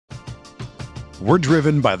We're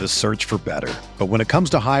driven by the search for better. But when it comes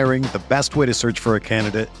to hiring, the best way to search for a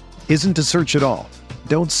candidate isn't to search at all.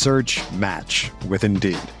 Don't search, match with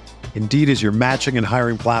Indeed. Indeed is your matching and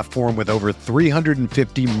hiring platform with over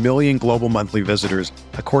 350 million global monthly visitors,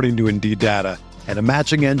 according to Indeed data, and a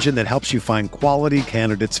matching engine that helps you find quality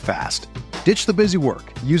candidates fast. Ditch the busy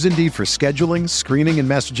work. Use Indeed for scheduling, screening, and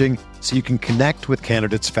messaging so you can connect with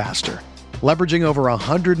candidates faster. Leveraging over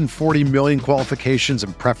 140 million qualifications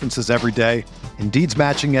and preferences every day, Indeed's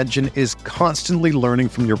matching engine is constantly learning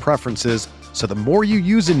from your preferences, so the more you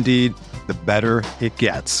use Indeed, the better it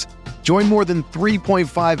gets. Join more than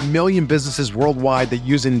 3.5 million businesses worldwide that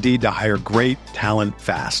use Indeed to hire great talent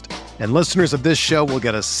fast. And listeners of this show will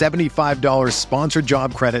get a $75 sponsored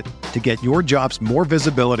job credit to get your jobs more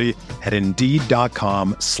visibility at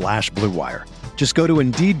Indeed.com/Blue Wire. Just go to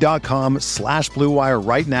Indeed.com/Blue Wire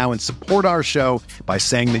right now and support our show by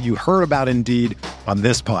saying that you heard about Indeed on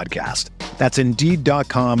this podcast. That's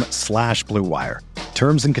Indeed.com/Blue Wire.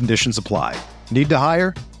 Terms and conditions apply. Need to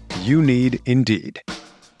hire? You need Indeed.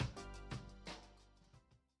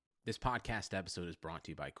 This podcast episode is brought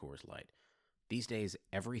to you by Coors Light. These days,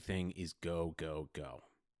 everything is go, go, go.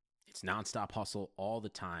 It's nonstop hustle all the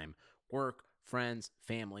time. Work, friends,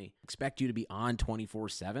 family, expect you to be on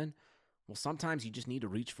 24/7. Well, sometimes you just need to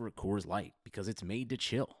reach for a Coors Light because it's made to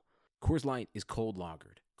chill. Coors Light is cold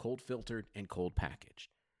lagered, cold filtered, and cold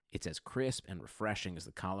packaged. It's as crisp and refreshing as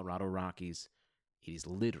the Colorado Rockies. It is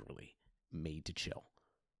literally made to chill.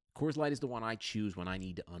 Coors Light is the one I choose when I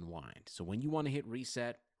need to unwind. So when you want to hit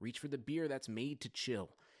reset, reach for the beer that's made to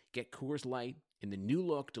chill. Get Coors Light in the new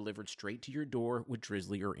look delivered straight to your door with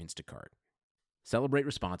Drizzly or Instacart. Celebrate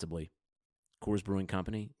responsibly. Coors Brewing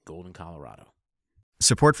Company, Golden, Colorado.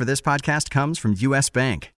 Support for this podcast comes from U.S.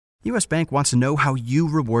 Bank. U.S. Bank wants to know how you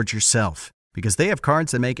reward yourself because they have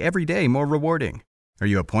cards that make every day more rewarding. Are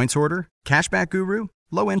you a points hoarder, cashback guru,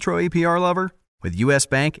 low intro APR lover? With U.S.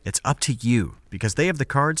 Bank, it's up to you because they have the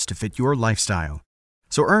cards to fit your lifestyle.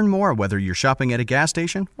 So earn more whether you're shopping at a gas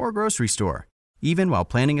station or a grocery store, even while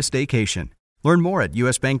planning a staycation. Learn more at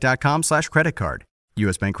usbank.com/credit card.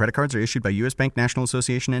 U.S. Bank credit cards are issued by U.S. Bank National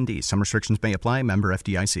Association ND. Some restrictions may apply. Member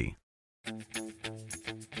FDIC.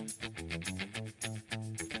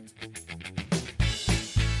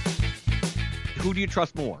 Who do you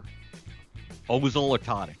trust more, Ozil or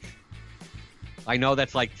Tadic? I know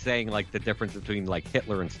that's like saying like the difference between like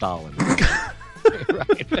Hitler and Stalin.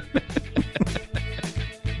 Right.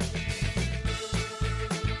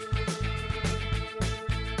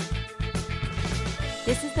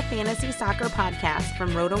 This is the Fantasy Soccer Podcast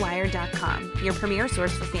from RotoWire.com, your premier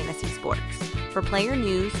source for fantasy sports. For player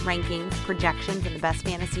news, rankings, projections, and the best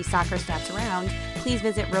fantasy soccer stats around, please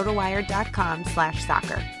visit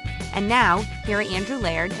RotoWire.com/soccer. And now, here are Andrew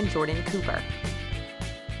Laird and Jordan Cooper.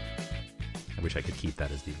 I wish I could keep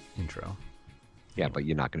that as the intro. Yeah, but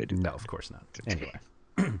you're not going to do that. No, of course not. Anyway.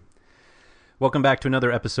 Welcome back to another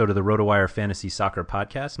episode of the RotoWire Fantasy Soccer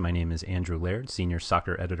Podcast. My name is Andrew Laird, Senior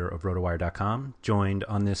Soccer Editor of RotoWire.com, joined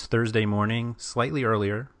on this Thursday morning, slightly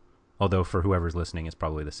earlier, although for whoever's listening, it's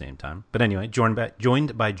probably the same time. But anyway, joined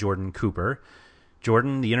by Jordan Cooper.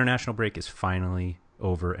 Jordan, the international break is finally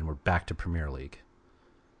over, and we're back to Premier League.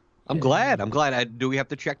 I'm glad. Do we have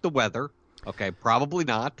to check the weather? Okay, probably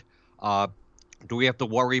not. Do we have to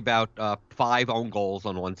worry about 5 own goals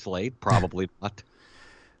on one slate? Probably not.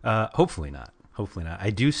 Hopefully not. I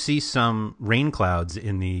do see some rain clouds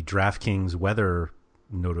in the DraftKings weather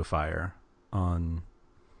notifier on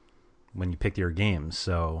when you pick your games.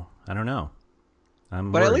 So I don't know. But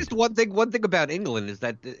worried. At least one thing about England is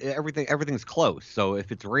that everything's close. So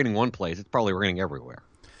if it's raining one place, it's probably raining everywhere.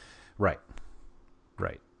 Right.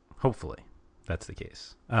 Hopefully that's the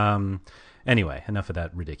case. Anyway, enough of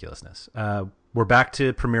that ridiculousness. We're back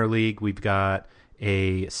to Premier League. We've got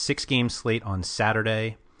a 6-game slate on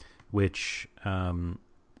Saturday, which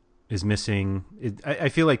is missing. I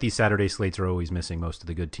feel like these Saturday slates are always missing most of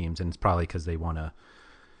the good teams, and it's probably because they want to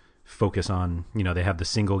focus on, they have the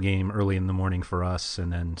single game early in the morning for us,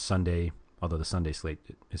 and then Sunday, although the Sunday slate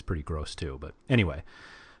is pretty gross too. But anyway,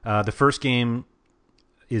 the first game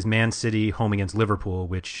is Man City home against Liverpool,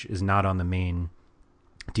 which is not on the main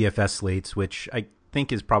DFS slates, which I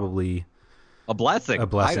think is probably a blessing. I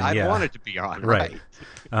want it to be on. Right.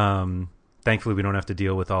 Thankfully, we don't have to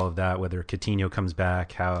deal with all of that, whether Coutinho comes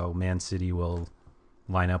back, how Man City will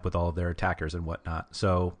line up with all of their attackers and whatnot.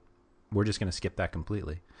 So we're just going to skip that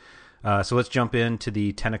completely. So let's jump into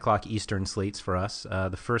the 10 o'clock Eastern slates for us.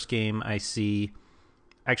 The first game I see,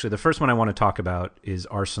 actually the first one I want to talk about is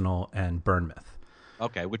Arsenal and Bournemouth.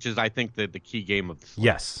 Okay, which is, I think, the key game of the slate.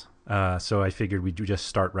 Yes. So I figured we'd just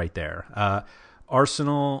start right there.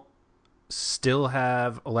 Arsenal still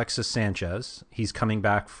have Alexis Sanchez. He's coming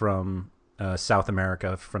back from South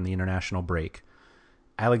America from the international break.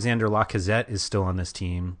 Alexander Lacazette is still on this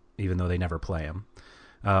team, even though they never play him.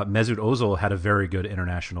 Mesut Ozil had a very good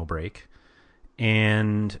international break.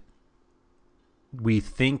 And we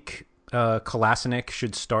think Kolasinac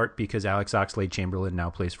should start because Alex Oxlade-Chamberlain now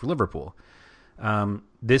plays for Liverpool.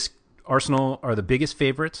 This Arsenal are the biggest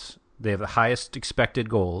favorites. They have the highest expected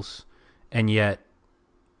goals, and yet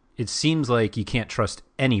it seems like you can't trust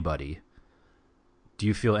anybody. Do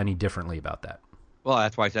you feel any differently about that? Well,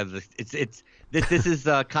 that's why I said this. This is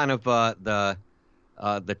kind of the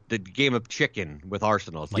game of chicken with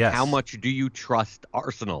Arsenal. It's like, yes. How much do you trust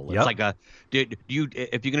Arsenal? It's like do you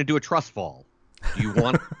if you're going to do a trust fall, do you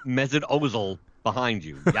want Mesut Ozil behind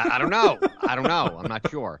you? Yeah, I don't know. I'm not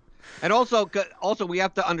sure. And also we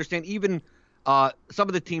have to understand even some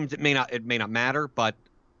of the teams, it may not matter, but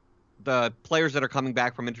the players that are coming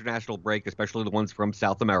back from international break, especially the ones from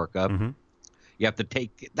South America, you have to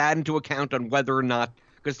take that into account on whether or not,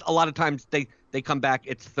 because a lot of times they come back,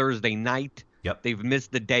 it's Thursday night. Yep. They've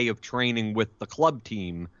missed the day of training with the club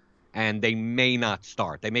team, and they may not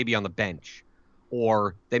start. They may be on the bench,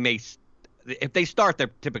 or they may, if they start,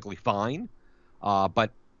 they're typically fine.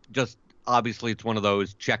 But just obviously, it's one of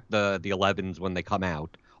those check the 11s when they come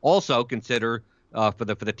out. Also, consider for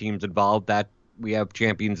the teams involved that we have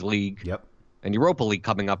Champions League and Europa League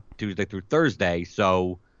coming up Tuesday through Thursday,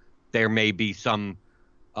 so there may be some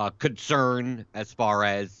concern as far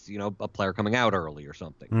as, a player coming out early or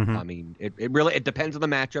something. I mean, it really depends on the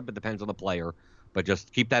matchup. It depends on the player, but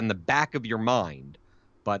just keep that in the back of your mind.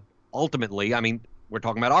 But ultimately, I mean, we're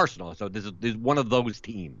talking about Arsenal, so this is one of those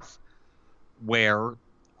teams where,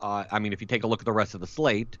 I mean, if you take a look at the rest of the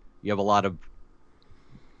slate, you have a lot of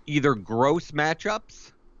either gross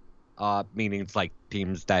matchups, meaning it's like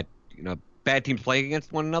teams that, bad teams playing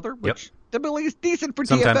against one another, which typically is decent for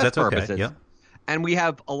sometimes DFS that's purposes. Okay. Yeah. And we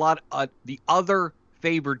have a lot of the other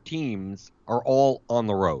favored teams are all on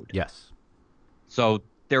the road. Yes. So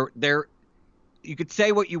they're you could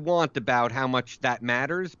say what you want about how much that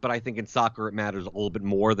matters, but I think in soccer it matters a little bit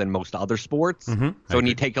more than most other sports. So when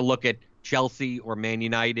you take a look at Chelsea or Man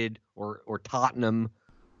United or Tottenham,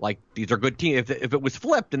 like, these are good teams. If it was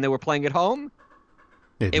flipped and they were playing at home,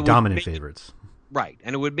 It'd be dominant favorites. Right.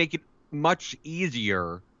 And it would make it much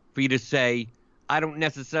easier for you to say, I don't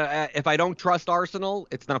necessarily, if I don't trust Arsenal,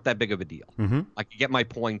 it's not that big of a deal. I can get my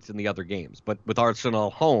points in the other games. But with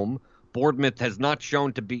Arsenal home, Bournemouth has not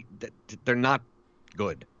shown to be, they're not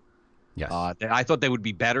good. Yes. I thought they would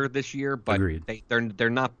be better this year, but they're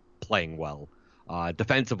not playing well.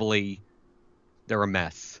 Defensively, they're a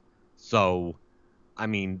mess. So, I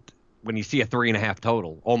mean, when you see a 3.5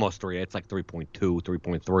 total, almost 3, it's like 3.2,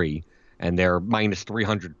 3.3, and they're minus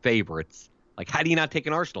 300 favorites. Like, how do you not take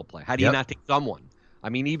an Arsenal play? How do you not take someone? I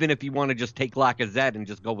mean, even if you want to just take Lacazette and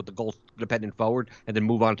just go with the goal-dependent forward and then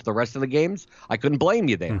move on to the rest of the games, I couldn't blame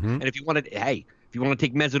you there. And if you want to take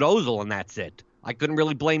Mesut Ozil and that's it, I couldn't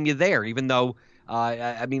really blame you there, even though,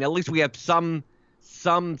 I mean, at least we have some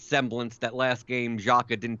semblance that last game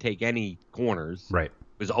Xhaka didn't take any corners. Right.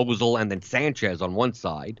 It was Ozil and then Sanchez on one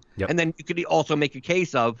side. And then you could also make a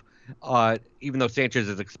case of, even though Sanchez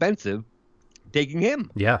is expensive, taking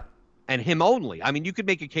him. Yeah. And him only. I mean, you could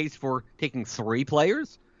make a case for taking 3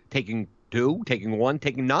 players, taking 2, taking 1,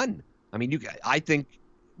 taking none. I mean, I think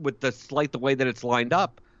with the slate the way that it's lined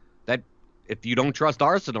up, that if you don't trust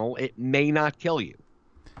Arsenal, it may not kill you.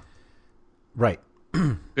 Right.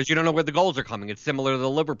 Because you don't know where the goals are coming. It's similar to the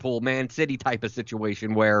Liverpool Man City type of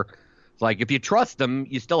situation where it's like, if you trust them,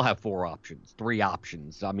 you still have 4 options, 3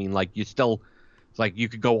 options. I mean, like, it's like you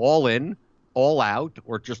could go all in, all out,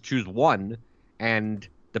 or just choose one. And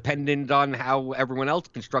dependent on how everyone else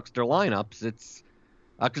constructs their lineups, it's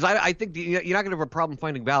because I think you're not going to have a problem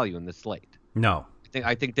finding value in this slate. No.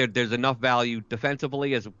 I think there's enough value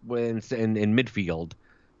defensively as in midfield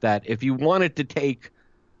that if you wanted to take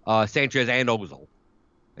Sanchez and Ozil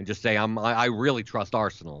and just say I really trust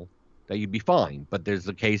Arsenal, that you'd be fine. But there's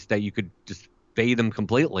a case that you could just fade them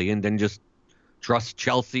completely and then just trust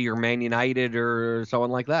Chelsea or Man United or someone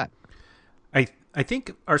like that. I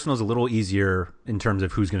think Arsenal's a little easier in terms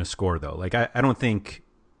of who's going to score, though. Like, I don't think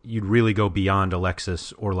you'd really go beyond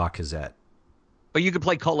Alexis or Lacazette. But you could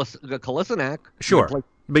play Kolasinac. Sure,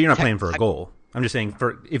 but you're not playing for a goal. I'm just saying,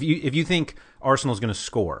 for if you think Arsenal's going to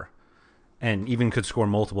score, and even could score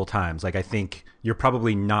multiple times, like, I think you're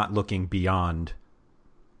probably not looking beyond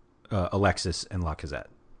Alexis and Lacazette.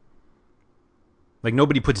 Like,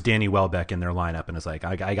 nobody puts Danny Welbeck in their lineup and is like,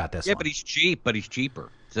 I got this. Yeah, one. but he's cheap. But he's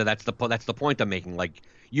cheaper. So that's the point I'm making. Like,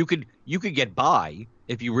 you could get by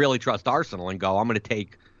if you really trust Arsenal and go, I'm going to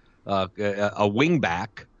take a wing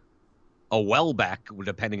back, a well back,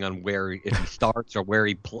 depending on where if he starts or where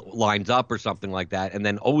he lines up or something like that, and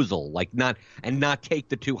then Ozil, not take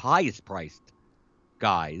the two highest priced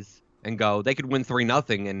guys and go. They could win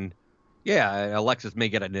 3-0, and yeah, Alexis may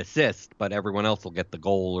get an assist, but everyone else will get the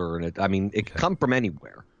goal it could come from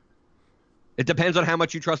anywhere. It depends on how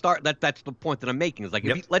much you trust that's the point that I'm making. Is like,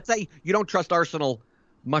 if let's say you don't trust Arsenal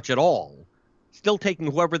much at all, still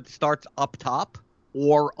taking whoever starts up top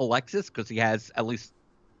or Alexis because he has at least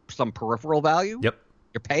some peripheral value. Yep.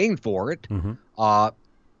 You're paying for it. Mm-hmm.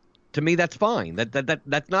 To me, that's fine.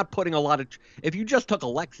 That's not putting a lot of. If you just took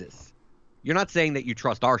Alexis, you're not saying that you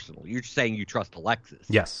trust Arsenal. You're saying you trust Alexis.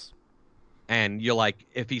 Yes. And you're like,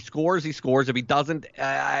 if he scores, he scores. If he doesn't,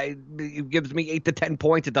 it gives me 8 to 10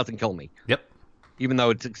 points. It doesn't kill me. Yep. Even though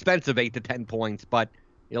it's expensive, 8 to 10 points, but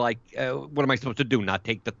you're like, what am I supposed to do? Not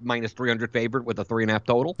take the minus 300 favorite with a 3.5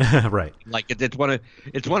 total? Right. Like it's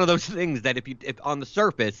one of those things that if on the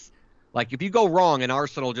surface, like if you go wrong and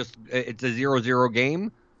Arsenal it's a 0-0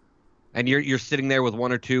 game, and you're sitting there with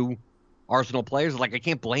one or two Arsenal players, like I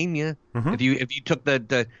can't blame you. Mm-hmm. If you took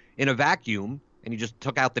the in a vacuum and you just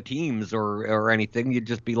took out the teams or anything, you'd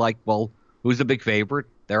just be like, well, who's the big favorite?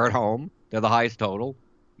 They're at home. They're the highest total.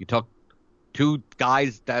 You took two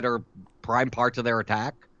guys that are prime parts of their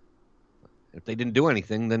attack. If they didn't do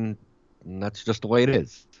anything, then that's just the way it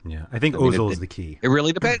is. Yeah, I think Ozil is the key. It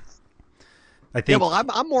really depends. I think. Yeah, well,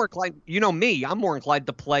 I'm more inclined. You know me, I'm more inclined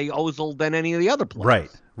to play Ozil than any of the other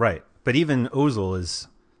players. Right. But even Ozil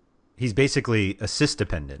he's basically assist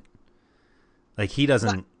dependent. Like he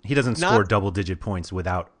doesn't score double-digit points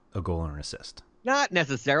without a goal or an assist. Not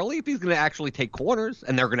necessarily. If he's going to actually take corners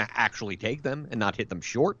and they're going to actually take them and not hit them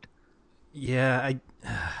short. Yeah,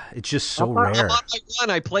 it's just so rare. I'm on my run.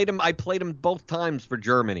 I played him both times for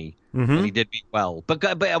Germany, mm-hmm. and he did me well. But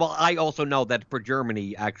I also know that for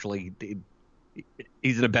Germany, actually,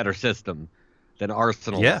 he's in a better system than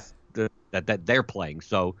Arsenal. Yeah. That they're playing.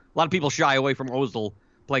 So a lot of people shy away from Ozil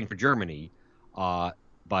playing for Germany.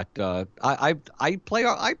 But I play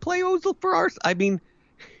Ozil for Arsenal. I mean,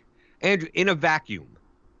 Andrew, in a vacuum,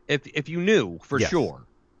 if you knew for sure,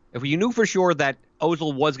 if you knew for sure that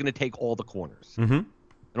Ozil was going to take all the corners mm-hmm. and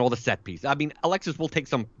all the set pieces. I mean, Alexis will take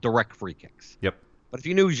some direct free kicks. Yep. But if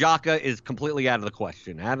you knew Xhaka is completely out of the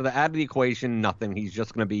question, out of the equation, nothing. He's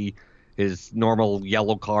just going to be his normal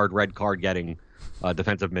yellow card, red card getting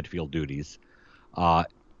defensive midfield duties. Why?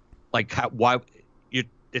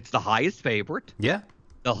 It's the highest favorite. Yeah.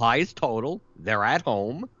 The highest total. They're at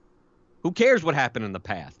home. Who cares what happened in the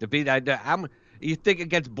past? You think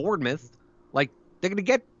against Bournemouth, like they're going to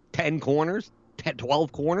get 10 corners, 10,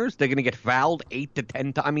 12 corners. They're going to get fouled 8 to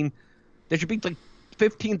 10 times. I mean, there should be like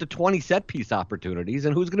 15 to 20 set piece opportunities,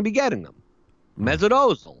 and who's going to be getting them? Mesut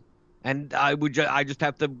Ozil. And I just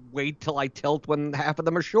have to wait till I tilt when half of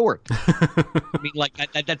them are short. I mean, like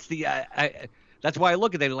that's why I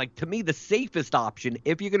look at it. Like, to me, the safest option,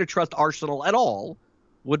 if you're going to trust Arsenal at all,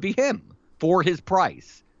 would be him for his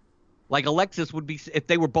price. Like Alexis would be, if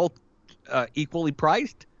they were both equally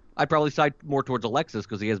priced, I'd probably side more towards Alexis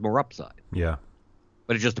because he has more upside. Yeah.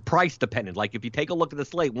 But it's just price dependent. Like if you take a look at the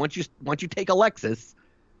slate, once you take Alexis,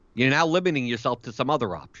 you're now limiting yourself to some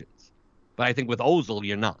other options. But I think with Ozil,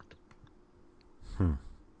 you're not.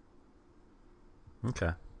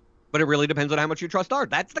 Okay. But it really depends on how much you trust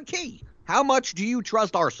Arsenal. That's the key. How much do you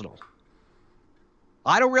trust Arsenal?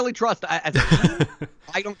 I don't really trust as a team.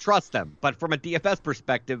 I don't trust them. But from a DFS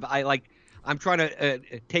perspective, I'm trying to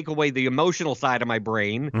take away the emotional side of my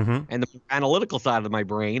brain mm-hmm. and the analytical side of my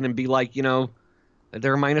brain and be like,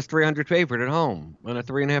 they're a minus 300 favorite at home on a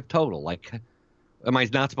 3.5 total. Like, am I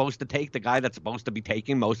not supposed to take the guy that's supposed to be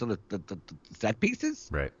taking most of the set pieces?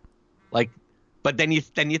 Right. Like, but then you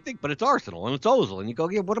think, but it's Arsenal and it's Ozil, and you go,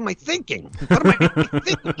 yeah, what am I thinking? What am I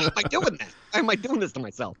thinking? Why am I doing that? Why am I doing this to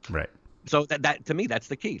myself? Right. So that to me, that's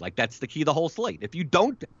the key. Like, that's the key of the whole slate. If you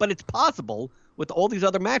don't, but it's possible with all these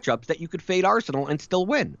other matchups that you could fade Arsenal and still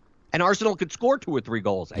win. And Arsenal could score 2 or 3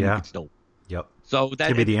 goals and you could still. Yep. So that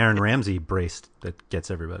could be the Aaron Ramsey brace that gets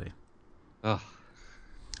everybody.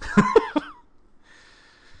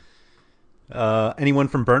 Anyone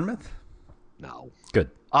from Bournemouth? No. Good.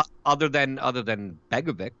 Other than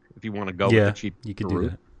Begovic, if you want to go with the cheap you could route. do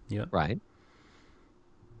that. Yeah. Right.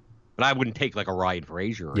 But I wouldn't take like a Ryan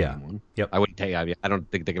Fraser or anyone. Yep. I wouldn't take. I don't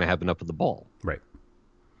think they're going to have enough of the ball. Right.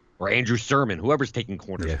 Or Andrew Sermon, whoever's taking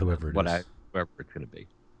corners. Yeah, whoever it is. Whoever it's going to be.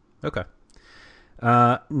 Okay.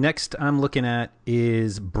 Next I'm looking at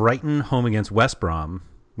is Brighton home against West Brom,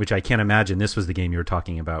 which I can't imagine this was the game you were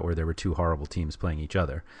talking about where there were 2 horrible teams playing each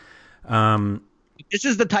other. This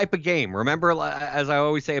is the type of game. Remember, as I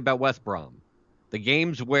always say about West Brom, The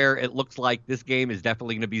games where it looks like this game is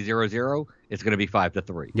definitely going to be 0-0, it's going to be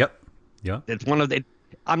 5-3. Yep. Yeah. It's one of the.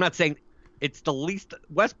 I'm not saying it's the least.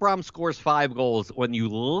 West Brom scores 5 goals when you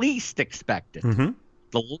least expect it. Mm-hmm.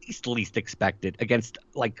 The least expected against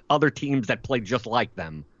like other teams that play just like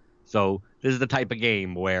them. So this is the type of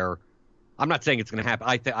game where I'm not saying it's going to happen.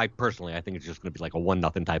 I personally think it's just going to be like a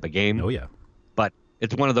 1-0 type of game. Oh yeah. But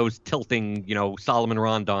it's one of those tilting, Solomon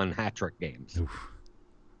Rondon hat trick games.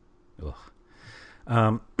 Oof.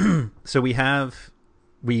 So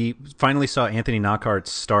we finally saw Anthony Knockaert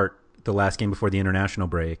start the last game before the international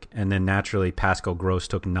break, and then naturally Pascal Gross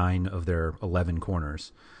took 9 of their 11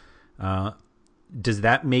 corners. Does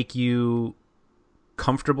that make you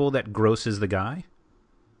comfortable that Gross is the guy?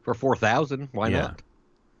 For 4,000, why not?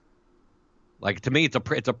 Like, to me, it's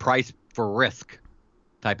a price for risk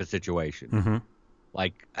type of situation. Mm-hmm.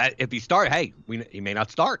 Like, if he he may not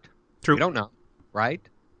start. True. We don't know, right?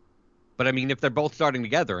 But I mean, if they're both starting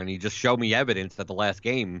together, and you just show me evidence that the last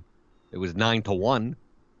game it was 9-1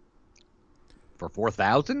 for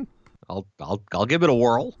 4,000, I'll give it a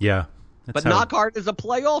whirl. Yeah. But Knockaert is a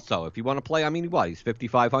play also. If you want to play, I mean, he's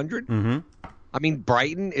 5,500. Mm-hmm. I mean,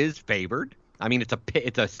 Brighton is favored. I mean,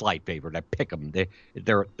 it's a slight favorite. I pick them.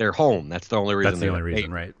 They're home. That's the only reason. That's the only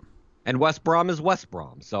reason, right? And West Brom is West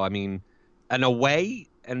Brom. So I mean, an away,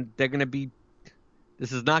 and they're going to be.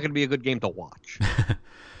 This is not going to be a good game to watch.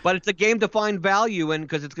 But it's a game to find value in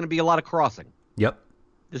because it's going to be a lot of crossing. Yep.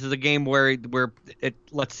 This is a game where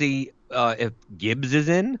let's see if Gibbs is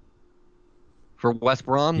in for West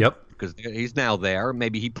Brom. Yep. Because he's now there.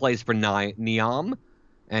 Maybe he plays for Niam,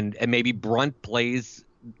 and maybe Brunt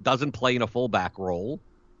doesn't play in a fullback role.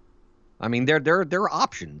 I mean, there are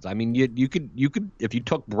options. I mean, you could if you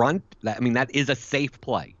took Brunt, that is a safe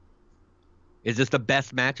play. Is this the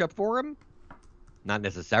best matchup for him? Not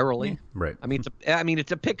necessarily. Right. I mean,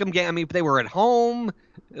 it's a pick'em game. I mean, if they were at home,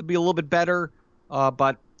 it'd be a little bit better.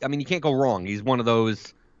 But I mean, you can't go wrong. He's one of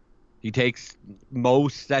those. He takes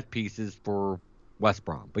most set pieces for West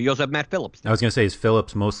Brom. But you also have Matt Phillips. I was going to say, is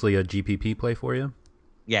Phillips mostly a GPP play for you?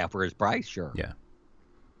 Yeah, for his price, sure. Yeah.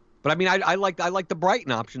 But I mean, I like the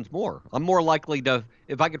Brighton options more. I'm more likely to,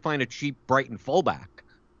 if I could find a cheap Brighton fullback,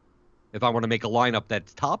 if I want to make a lineup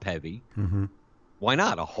that's top heavy, mm-hmm. Why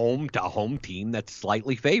not a home team that's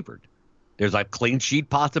slightly favored? There's a clean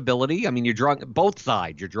sheet possibility. I mean, you're drawing both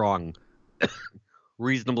sides. You're drawing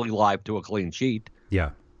reasonably live to a clean sheet.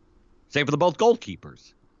 Yeah. Same for the both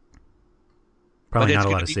goalkeepers. Probably not a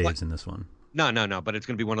lot of saves in this one. No. But it's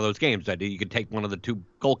going to be one of those games that you could take one of the two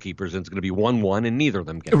goalkeepers and it's going to be 1-1 and neither of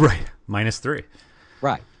them get right. -3.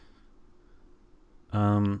 Right.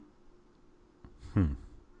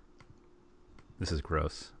 This is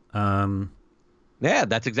gross. Yeah,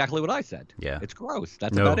 that's exactly what I said. Yeah. It's gross.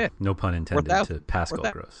 That's about it. No pun intended to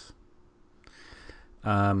Pascal Gross.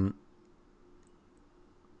 I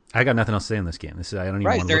got nothing else to say in this game. I don't even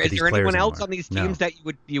want to look at these players anymore. Is there anyone else on these teams that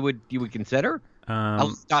you would consider?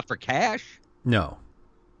 Not for cash. No,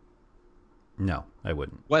 I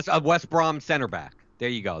wouldn't. West Brom center back. There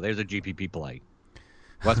you go. There's a GPP play.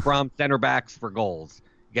 West Brom center backs for goals.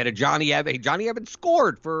 Get a Johnny Evans. Johnny Evans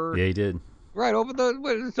scored for. Yeah, he did. Right over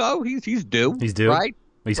the. So he's due. He's due. Right.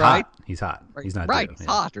 He's hot. He's hot. Right. He's not right. due. He's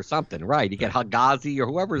hot or something. Right. You get Hagazi or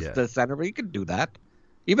whoever's the center, but you could do that.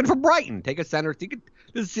 Even for Brighton, take a center. You could.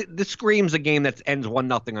 This screams a game that ends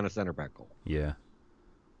 1-0 on a center back goal. Yeah.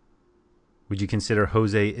 Would you consider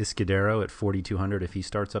Jose Escudero at 4,200 if he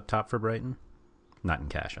starts up top for Brighton? Not in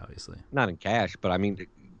cash, obviously. Not in cash, but I mean,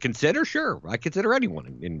 consider, sure. I consider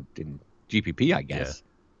anyone in GPP, I guess. Yeah.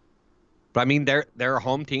 But I mean, they're a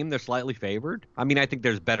home team. They're slightly favored. I mean, I think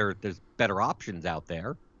there's better options out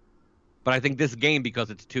there. But I think this game, because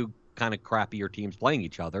it's two kind of crappier teams playing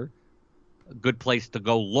each other, a good place to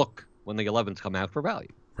go look when the 11s come out for value.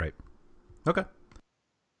 Right. Okay.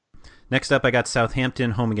 Next up, I got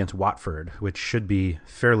Southampton home against Watford, which should be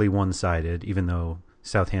fairly one-sided, even though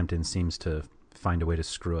Southampton seems to find a way to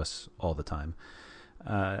screw us all the time.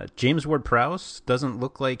 James Ward-Prowse doesn't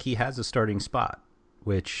look like he has a starting spot,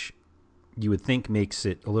 which you would think makes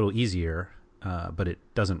it a little easier, but it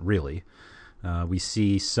doesn't really. We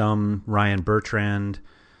see some Ryan Bertrand.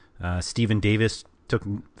 Stephen Davis took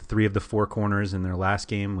 3 of the 4 corners in their last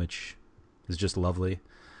game, which is just lovely.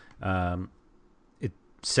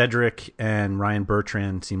 Cedric and Ryan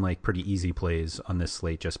Bertrand seem like pretty easy plays on this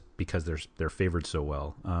slate just because they're favored so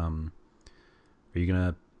well. Are you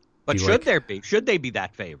gonna? But should there be? Should they be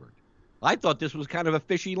that favored? I thought this was kind of a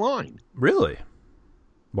fishy line. Really?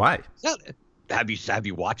 Why? Have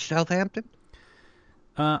you watched Southampton?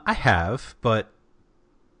 I have, but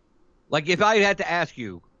like if I had to ask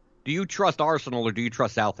you, do you trust Arsenal or do you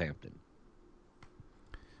trust Southampton?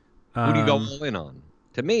 Who do you go all in on?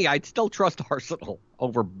 To me, I'd still trust Arsenal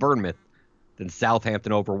over Bournemouth than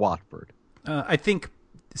Southampton over Watford. I think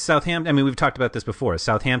Southampton. I mean, we've talked about this before.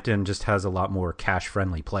 Southampton just has a lot more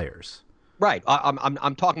cash-friendly players. Right.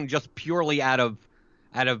 I'm talking just purely out of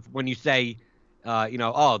when you say,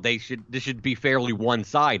 this should be fairly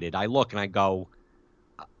one-sided. I look and I go,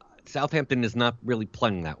 Southampton is not really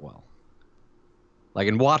playing that well. Like,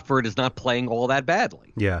 and Watford is not playing all that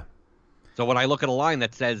badly. Yeah. So when I look at a line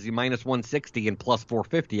that says minus 160 and plus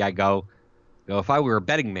 450, I go, if I were a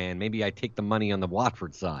betting man, maybe I'd take the money on the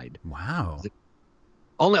Watford side. Wow.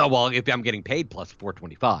 If I'm getting paid plus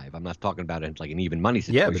 425. I'm not talking about it like an even money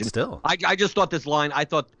situation. Yeah, but still. I just thought this line, I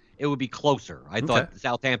thought it would be closer. I thought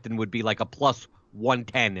Southampton would be like a plus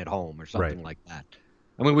 110 at home or something like that.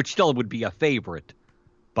 I mean, which still would be a favorite.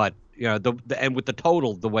 But, and with the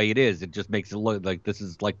total the way it is, it just makes it look like this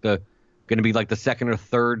is like going to be like the second or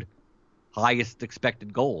third highest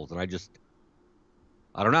expected goals. And I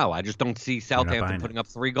don't know. I just don't see Southampton putting up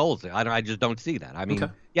 3 goals. I just don't see that. I mean,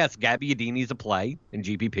 yes, Gabbiadini's a play in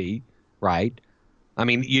GPP, right? I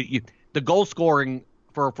mean, the goal scoring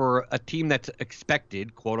for a team that's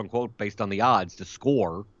expected, quote unquote, based on the odds to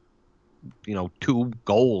score, 2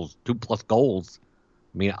 plus goals.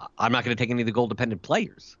 I mean, I'm not going to take any of the goal dependent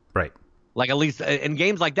players. Right. Like, at least in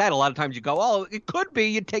games like that, a lot of times you go, oh, it could be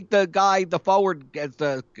you take the forward as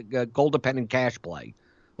the goal dependent cash play,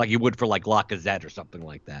 like you would for like Lacazette or something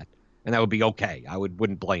like that, and that would be okay. I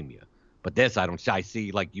wouldn't blame you. But this, I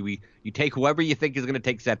see like you take whoever you think is going to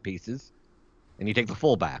take set pieces, and you take the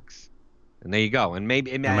fullbacks, and there you go. And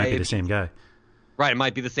maybe it might be the same guy. Right, it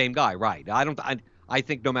might be the same guy. Right. I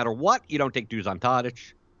think no matter what, you don't take Dusan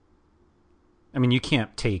Tadic. I mean, you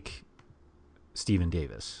can't take Steven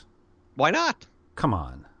Davis. Why not? Come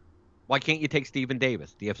on. Why can't you take Steven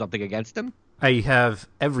Davis? Do you have something against him? I have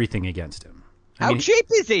everything against him. How cheap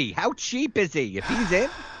is he?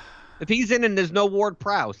 If he's in and there's no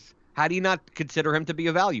Ward-Prowse, how do you not consider him to be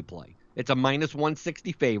a value play? It's a minus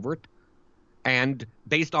 160 favorite, and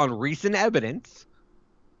based on recent evidence,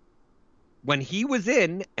 when he was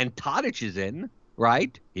in and Tadic is in,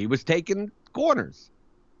 right, he was taking corners.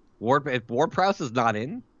 If Ward-Prowse is not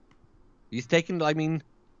in, he's taking,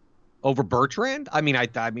 over Bertrand?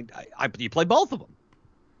 You play both of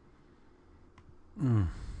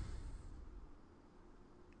them.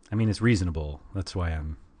 I mean, it's reasonable. That's why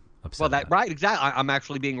I'm upset. Well, right, exactly. I'm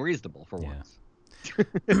actually being reasonable for once.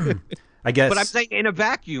 I guess. But I'm saying in a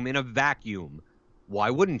vacuum,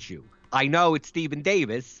 why wouldn't you? I know it's Steven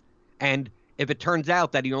Davis, and if it turns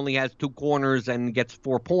out that he only has 2 corners and gets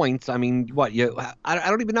 4 points, I mean, what? I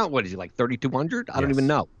don't even know. What is he, like 3,200? I don't even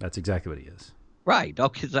know. That's exactly what he is. Right.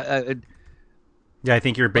 Okay. Yeah, I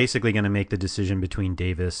think you're basically going to make the decision between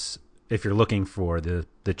Davis. If you're looking for the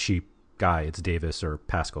cheap guy, it's Davis or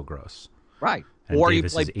Pascal Gross. Right. And or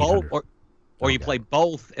Davis you play both, or you play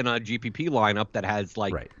both in a GPP lineup that has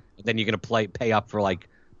then you're going to pay up for like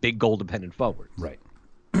big goal dependent forwards. Right.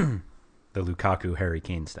 The Lukaku Harry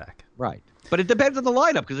Kane stack. Right. But it depends on the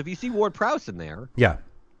lineup, because if you see Ward-Prowse in there,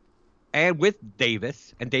 and with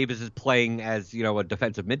Davis, and Davis is playing as a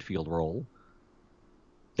defensive midfield role,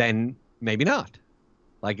 then maybe not.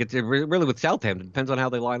 Like, it's really with Southampton, it depends on how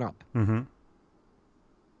they line up. Mm-hmm.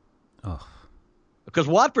 Oh. Because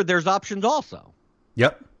Watford, there's options also.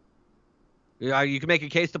 Yep. You can make a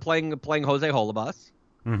case to playing Jose Holebas.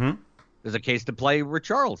 Mm-hmm. There's a case to play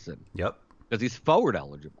Richarlison. Yep. Because he's forward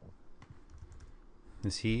eligible.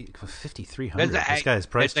 Is he 5,300? This guy's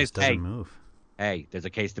price just doesn't move. Hey, there's a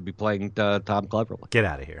case to be playing Tom Cleverley. Get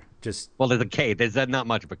out of here. There's a case. There's not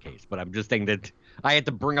much of a case, but I'm just saying that I had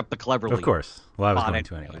to bring up the Cleverley. Of course. Well, I was going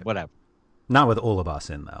to anyway. Whatever. Not with Olabas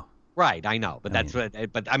in, though. Right, I know, but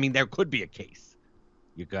there could be a case.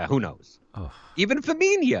 Who knows? Oh. Even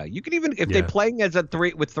Firmino, you can even if they're playing as a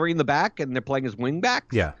 3 with 3 in the back and they're playing as wing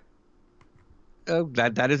backs. Yeah.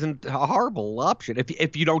 That isn't a horrible option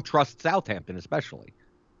if you don't trust Southampton, especially.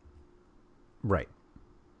 Right.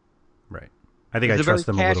 I think I trust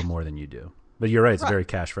them a little more than you do. But you're right; it's a very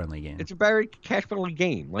cash-friendly game. It's a very cash-friendly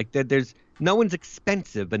game. Like there's no one's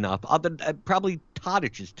expensive enough. Probably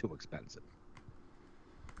Tadic is too expensive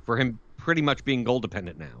for him. Pretty much being goal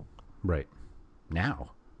dependent now. Right.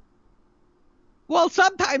 Now. Well,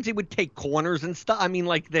 sometimes he would take corners and stuff. I mean,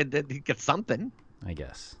 like he gets something. I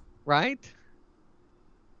guess. Right.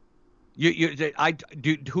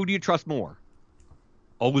 Who do you trust more,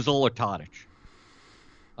 Ozil or Tadic?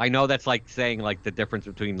 I know that's like saying like the difference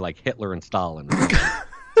between like Hitler and Stalin. Right.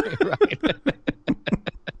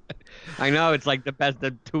 I know it's like the best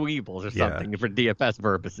of 2 evils or something for DFS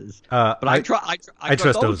purposes. But I trust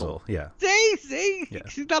Ozil. Yeah. See,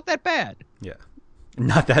 he's not that bad. Yeah.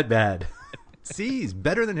 Not that bad. See, he's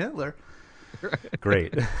better than Hitler.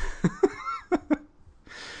 Great.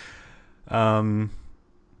 Do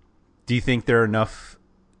you think there are enough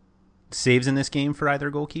saves in this game for either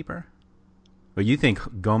goalkeeper? But you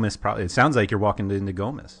think Gomez probably... It sounds like you're walking into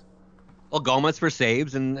Gomez. Well, Gomez for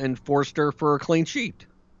saves and Forster for a clean sheet.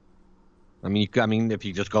 I mean, if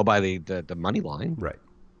you just go by the money line, Right.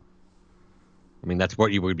 I mean, that's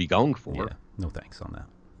what you would be going for. Yeah. No thanks on that.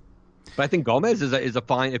 But I think Gomez is a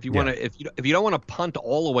fine if you want Yeah. to if you don't want to punt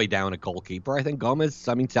all the way down at goalkeeper. I think Gomez.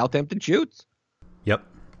 I mean, Southampton shoots, Yep.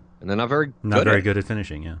 and they're not very Good at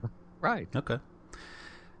finishing. Yeah. right. Okay.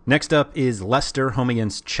 Next up is Leicester home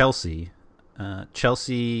against Chelsea.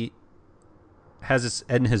 Chelsea has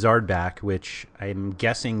Eden Hazard back, which I'm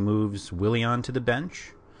guessing moves Willian to the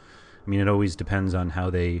bench. I mean, it always depends on how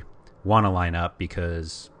they want to line up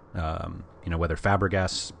because, whether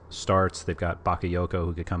Fabregas starts, they've got Bakayoko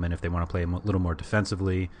who could come in if they want to play a little more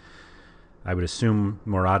defensively. I would assume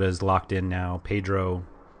Morata is locked in now. Pedro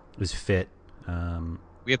is fit.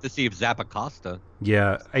 We have to see if Zappacosta.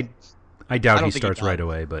 Yeah, I I doubt don't he think starts he does. right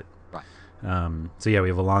away, but Right. so yeah, we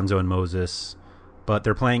have Alonso and Moses, but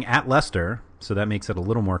they're playing at Leicester, so that makes it a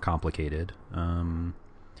little more complicated.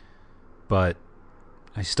 But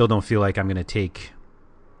I still don't feel like I'm going to take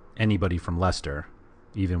anybody from Leicester,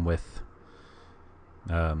 even with.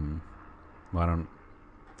 I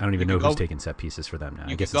don't even know who's taking set pieces for them now.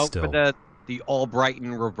 I guess could go it's still for the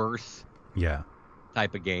Albrighton reverse yeah.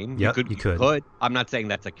 type of game. Yep, you you could. could. I'm not saying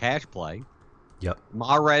that's a cash play. Yep,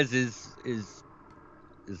 Mahrez is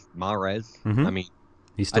Mahrez. Mhm. I mean,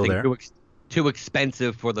 he's I still think there. too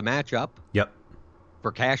expensive for the matchup, Yep,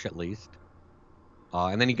 for cash at least.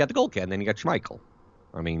 And then you got the goal kid, and then you got Schmeichel.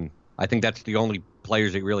 I mean, I think that's the only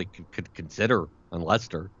players that you really could consider on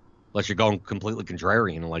Leicester, unless you're going completely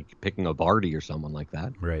contrarian, like picking a Vardy or someone like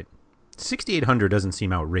that. right. 6,800 doesn't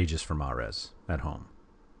seem outrageous for Mahrez at home.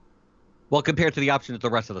 Well, compared to the options of the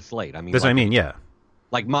rest of the slate, I mean, That's what I mean. Yeah,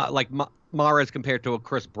 like Mahrez compared to a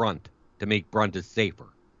Chris Brunt, to make Brunt is safer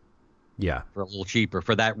yeah. for a little cheaper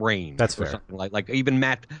for that range. That's or fair. something like even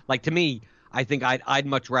Matt. Like to me, I think I'd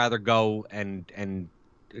much rather go and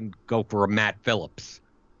go for a Matt Phillips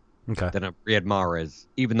Okay, than a Riyad Mahrez,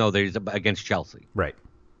 even though there's against Chelsea. right.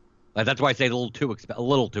 Like, that's why I say a little too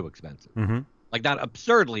expensive. Mm-hmm. Like not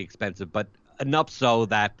absurdly expensive, but enough so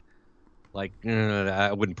that like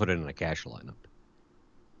I wouldn't put it in a cash lineup.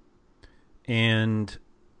 And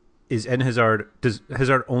is Eden Hazard, does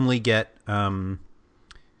Hazard only get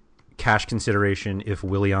cash consideration if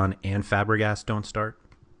Willian and Fabregas don't start?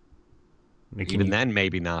 Like, can Even you- then,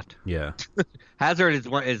 maybe not. Yeah. Hazard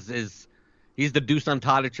is he's the Dusan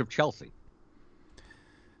Tadic of Chelsea.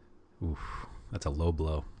 Oof, that's a low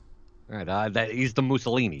blow. Right, he's the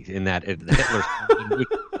Mussolini in that Hitler's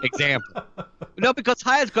example. No, because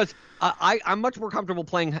I'm much more comfortable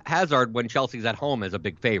playing Hazard when Chelsea's at home as a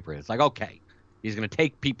big favorite. It's like, okay, he's going to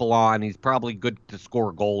take people on. He's probably good to score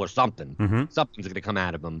a goal or something. Mm-hmm. Something's going to come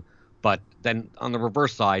out of him. But then on the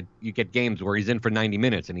reverse side, you get games where he's in for 90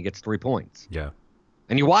 minutes and he gets 3 points. Yeah.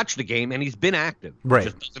 And you watch the game and he's been active. Right. He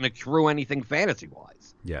just doesn't accrue anything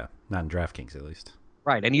fantasy-wise. Yeah. Not in DraftKings, at least.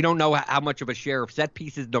 Right, and you don't know how much of a share of set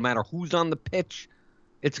pieces, no matter who's on the pitch,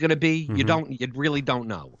 it's going to be. Mm-hmm. You really don't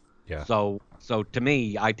know. Yeah. So to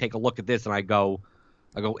me, I take a look at this and I go,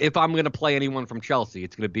 if I'm going to play anyone from Chelsea,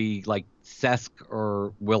 it's going to be like Cesc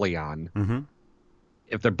or Willian. Mm-hmm.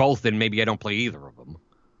 If they're both in, maybe I don't play either of them.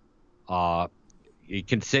 You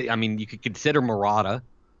could consider Morata.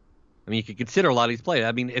 I mean, you could consider a lot of these players.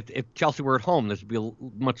 I mean, if Chelsea were at home, this would be a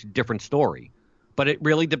much different story. But it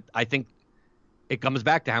really, I think. It comes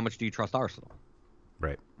back to how much do you trust Arsenal?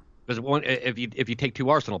 Right. Because if you take two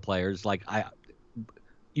Arsenal players,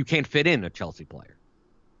 you can't fit in a Chelsea player.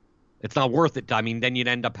 It's not worth it. I mean, then you'd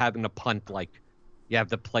end up having to punt you have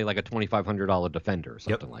to play like a $2,500 defender or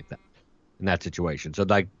something like that in that situation. So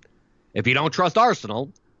if you don't trust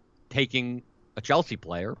Arsenal, taking a Chelsea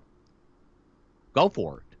player, go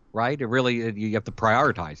for it. Right? You have to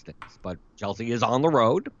prioritize things. But Chelsea is on the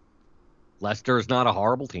road. Leicester is not a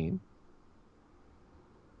horrible team.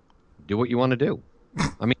 Do what you want to do.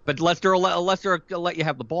 I mean, but Leicester will let you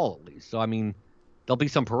have the ball at least. So, I mean, there'll be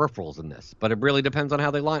some peripherals in this, but it really depends on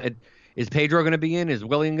how they line it. Is Pedro going to be in? Is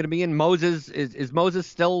Willian going to be in? Moses is Moses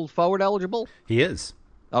still forward eligible? He is.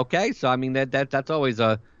 Okay, so I mean that's always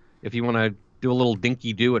if you want to do a little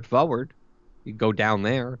dinky do at forward, you go down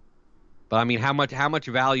there. But I mean, how much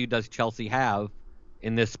value does Chelsea have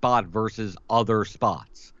in this spot versus other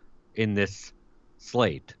spots in this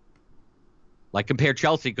slate? Like compare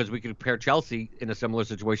Chelsea, because we could compare Chelsea in a similar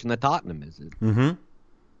situation that Tottenham is in. Mm-hmm.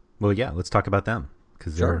 Well, yeah, let's talk about them.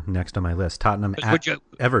 because Sure. they're next on my list. Tottenham at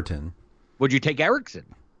Everton. Would you take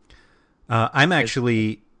Eriksen? I'm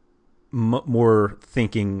actually more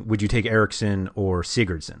thinking, would you take Eriksen or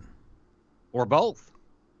Sigurdsson? Or both?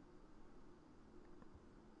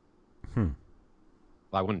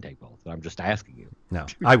 Well, I wouldn't take both, but I'm just asking you. No,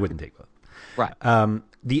 I wouldn't take both. Right.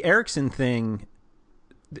 The Eriksen thing,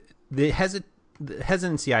 the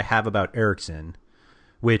hesitancy I have about Eriksen,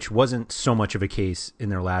 which wasn't so much of a case in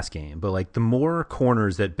their last game, but like the more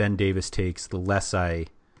corners that Ben Davis takes, the less I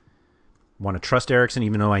want to trust Eriksen,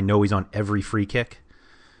 even though I know he's on every free kick.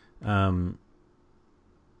 But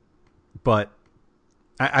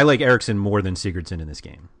I like Eriksen more than Sigurdsson in this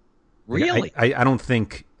game. Really? I don't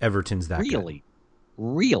think Everton's that good.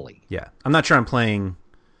 Really? Yeah. I'm not sure I'm playing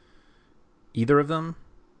either of them.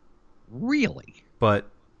 Really? But,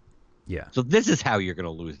 yeah. So this is how you're going to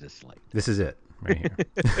lose this slate. This is it right here.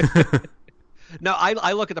 No,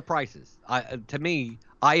 I look at the prices. To me,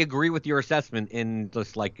 I agree with your assessment in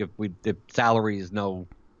just like if salary is no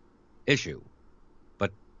issue.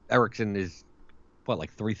 But Eriksen is, what,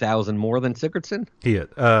 like 3,000 more than Sigurdsson? Yeah,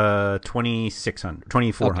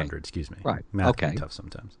 2,400, excuse me. Right. Math can be tough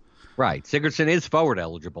sometimes. Right. Sigurdsson is forward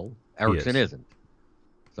eligible. Eriksen isn't.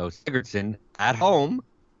 So Sigurdsson at home,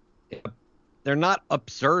 they're not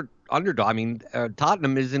absurd underdog. I mean,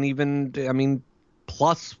 Tottenham isn't even,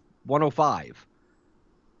 plus 105.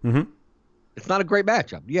 Mm-hmm. It's not a great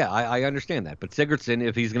matchup. Yeah, I understand that. But Sigurdsson,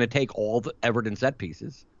 if he's going to take all the Everton set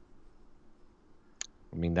pieces,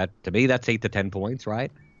 I mean, that to me, that's 8 to 10 points,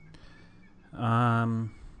 right?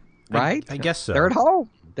 Right? I guess so. They're at home.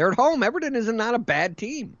 Everton is not a bad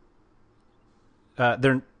team.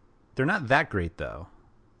 They're not that great though.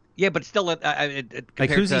 Yeah, but still,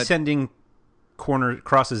 like who's he sending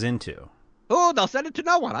crosses into? Oh, they'll send it to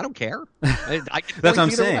no one. I don't care. I That's what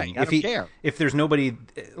I'm saying. I don't care. If there's nobody,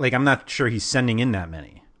 like I'm not sure he's sending in that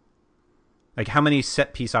many. Like how many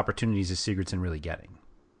set piece opportunities is Sigurdsson really getting?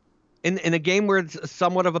 In a game where it's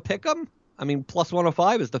somewhat of a pick'em, I mean, plus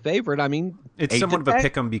 105 is the favorite. I mean, it's somewhat of a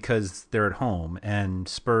pick'em because they're at home and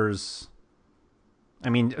Spurs. I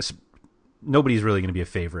mean, nobody's really going to be a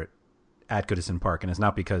favorite at Goodison Park, and it's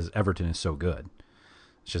not because Everton is so good.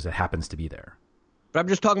 It's just it happens to be there. But I'm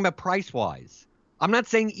just talking about price-wise. I'm not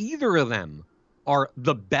saying either of them are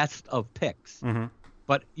the best of picks. Mm-hmm.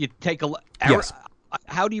 But you take a look. Yes.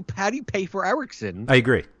 How do you pay for Eriksen? I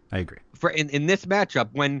agree. For in this matchup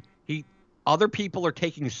when other people are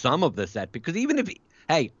taking some of the set, because even if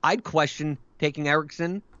I'd question taking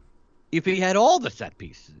Eriksen if he had all the set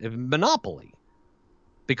pieces, if Monopoly,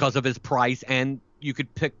 because of his price, and you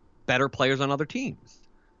could pick better players on other teams.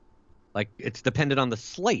 Like it's dependent on the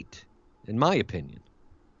slate, in my opinion.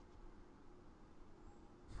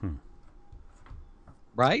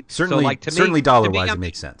 Right? Certainly, so like, to certainly me, dollar-wise, it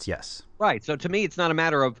makes sense. Yes. Right. So to me, it's not a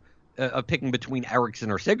matter of picking between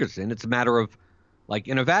Eriksen or Sigurdsson. It's a matter of, like,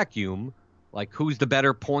 in a vacuum, like, who's the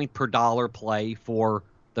better point per dollar play for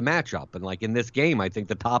the matchup. And, like, in this game, I think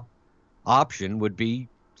the top option would be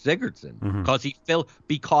Sigurdsson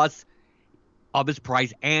because of his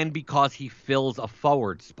price and because he fills a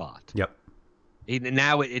forward spot. Yep.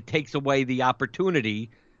 Now it takes away the opportunity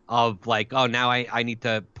of, like, oh, now I need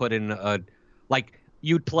to put in like,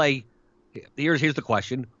 you'd play. Here's the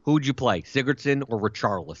question: who would you play, Sigurdsson or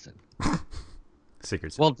Richarlison?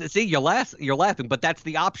 Sigurdsson. Well, see, you're laughing, but that's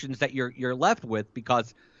the options that you're left with,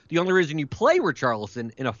 because the only reason you play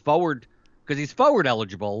Richarlison in a forward, because he's forward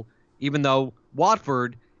eligible, even though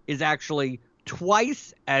Watford is actually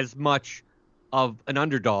twice as much of an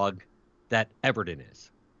underdog that Everton is.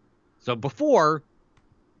 So before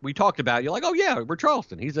we talked about, you're like, oh yeah,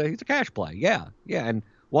 Richarlison, he's a cash play, yeah, and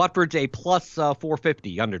Watford's a plus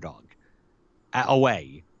 450 underdog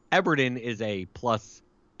away. Everton is a plus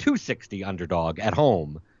 260 underdog at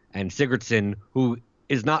home, and Sigurdsson, who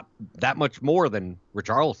is not that much more than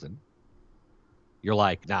Richarlison, you're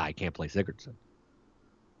like, nah, I can't play Sigurdsson.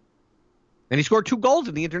 And he scored 2 goals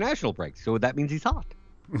in the international break, so that means he's hot.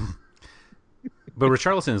 But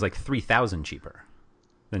Richarlison is like 3,000 cheaper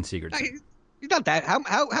than Sigurdsson. He's not that. How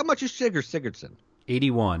much is Sigurdsson?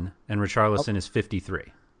 81, and Richarlison is 53.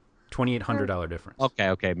 $2,800 difference.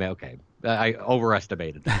 Okay. I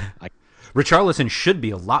overestimated that. Richarlison should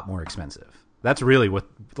be a lot more expensive. That's really what,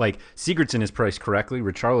 like, Sigurdsson is priced correctly.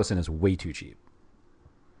 Richarlison is way too cheap.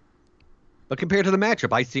 But compared to the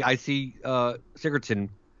matchup, I see Sigurdsson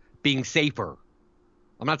being safer.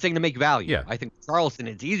 I'm not saying to make value. Yeah. I think Richarlison,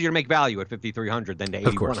 it's easier to make value at 5,300 than to 8,100.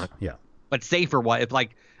 Of course, yeah. But safer,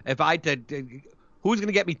 if I did, who's going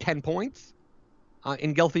to get me 10 points?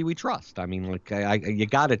 In Gylfi we trust. I mean, like, you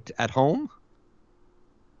got it at home.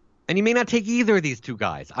 And you may not take either of these two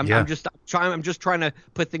guys. I'm just trying to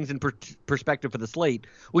put things in perspective for the slate,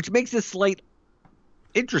 which makes this slate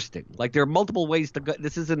interesting. Like, there are multiple ways to go.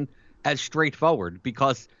 This isn't as straightforward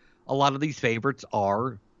because a lot of these favorites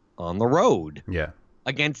are on the road. Yeah.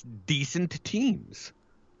 Against decent teams.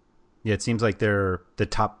 Yeah, it seems like the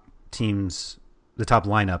top teams, the top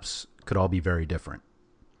lineups could all be very different.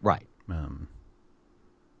 Right.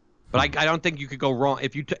 But I don't think you could go wrong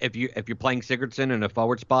if you're playing Sigurdsson in a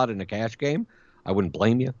forward spot in a cash game. I wouldn't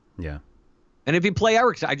blame you. Yeah. And if you play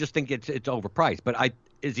Eriksson, I just think it's overpriced. But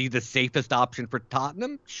is he the safest option for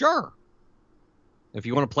Tottenham? Sure. If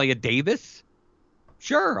you want to play a Davis,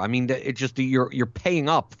 sure. I mean, it's just you're paying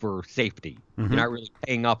up for safety. Mm-hmm. You're not really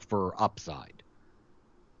paying up for upside.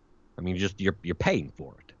 I mean, you're paying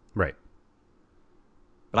for it. Right.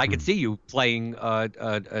 But I could see you playing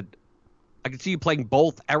I could see you playing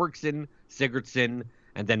both Eriksson, Sigurdsson,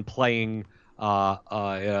 and then playing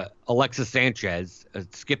Alexis Sanchez,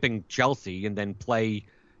 skipping Chelsea, and then play,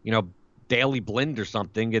 Daley Blind or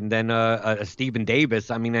something, and then a Stephen Davis.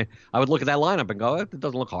 I mean, I would look at that lineup and go, it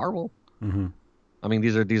doesn't look horrible. Mm-hmm. I mean,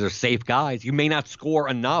 these are safe guys. You may not score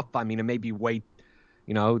enough. I mean, it may be you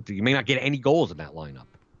may not get any goals in that lineup.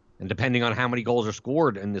 And depending on how many goals are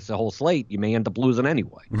scored in this whole slate, you may end up losing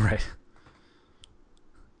anyway. Right.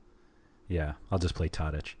 Yeah, I'll just play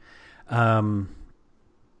Tadic.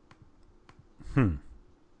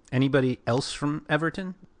 Anybody else from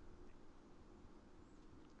Everton?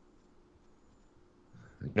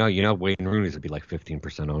 No, Wayne Rooney's would be like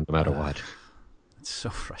 15% owned no matter what. It's so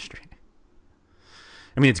frustrating.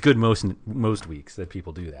 I mean, it's good most weeks that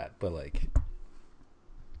people do that, but like,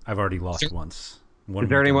 I've already lost once. One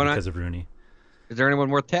there anyone because of Rooney. Is there anyone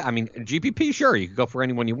worth? I mean, GPP, sure, you could go for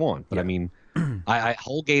anyone you want, but yeah. I mean,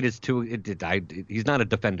 Holgate is too. He's not a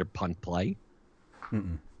defender punt play.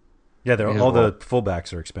 Mm-mm. Yeah, all the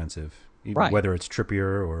fullbacks are expensive, right. Whether it's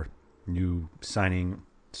Trippier or new signing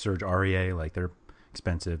Serge Aurier, like they're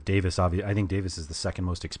expensive. Davis, obviously, I think Davis is the second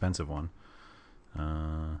most expensive one.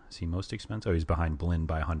 Is he most expensive? Oh, he's behind Blind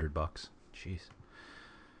by $100. Jeez.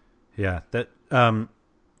 Yeah, that.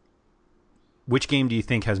 Which game do you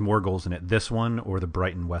think has more goals in it, this one or the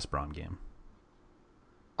Brighton West Brom game?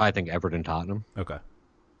 I think Everton Tottenham. Okay.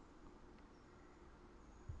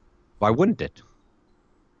 Why wouldn't it?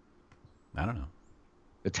 I don't know.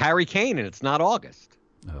 It's Harry Kane and it's not August.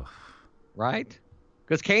 Ugh. Right?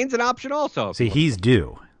 Because Kane's an option also. See, he's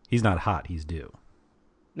due. He's not hot. He's due.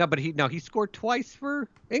 No, but he scored twice for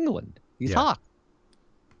England. He's hot.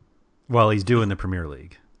 Well, he's due in the Premier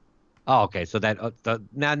League. Oh, okay. So that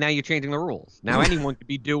now you're changing the rules. Now anyone could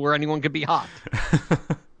be due or anyone could be hot.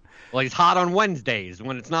 Well, he's hot on Wednesdays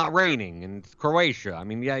when it's not raining and it's Croatia. I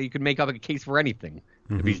mean, yeah, you could make up a case for anything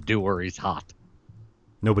if he's due or he's hot.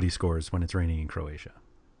 Nobody scores when it's raining in Croatia.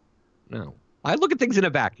 No. I look at things in a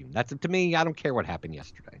vacuum. That's to me. I don't care what happened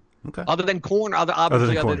yesterday. Okay. Other than Corner,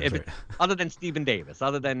 other than Stephen Davis,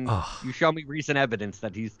 other than you show me recent evidence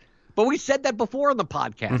that he's. But we said that before on the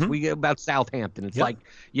podcast. About Southampton. It's like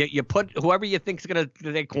you put whoever you think's going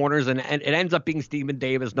to take corners, and it ends up being Stephen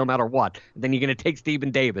Davis no matter what. And then you're going to take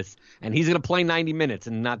Stephen Davis, and he's going to play 90 minutes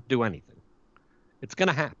and not do anything. It's going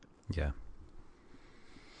to happen. Yeah.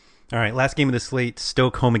 All right, last game of the slate: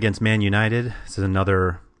 Stoke home against Man United. This is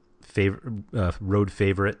another road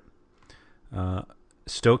favorite.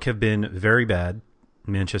 Stoke have been very bad.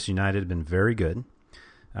 Manchester United have been very good.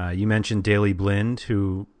 You mentioned Daley Blind,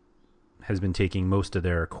 who has been taking most of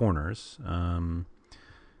their corners.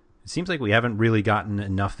 It seems like we haven't really gotten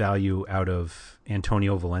enough value out of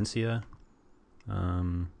Antonio Valencia.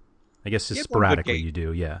 I guess just sporadically you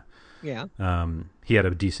do, yeah. Yeah. He had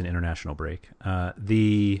a decent international break.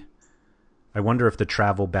 I wonder if the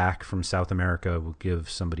travel back from South America will give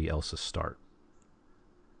somebody else a start.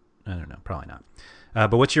 I don't know, probably not.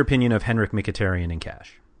 But what's your opinion of Henrik Mkhitaryan in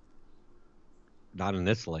cash? Not in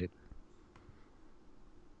this slate.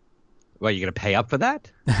 Well, you going to pay up for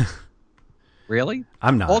that? Really?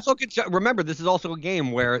 I'm not. Also, remember, this is also a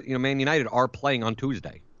game where Man United are playing on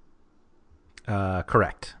Tuesday.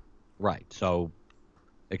 Correct. Right. So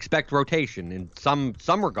expect rotation in some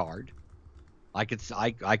regard. I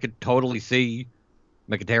could totally see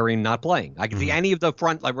Mkhitaryan not playing. I could see any of the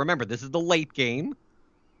front. Like, remember, this is the late game,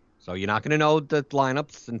 so you're not going to know the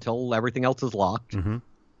lineups until everything else is locked. Mm-hmm.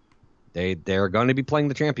 They're going to be playing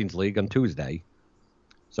the Champions League on Tuesday.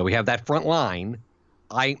 So we have that front line.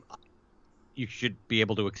 You should be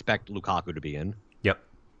able to expect Lukaku to be in. Yep.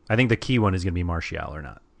 I think the key one is going to be Martial or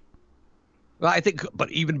not. Well, but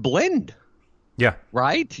even Blind. Yeah.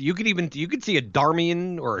 Right? You could see a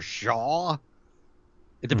Darmian or a Shaw.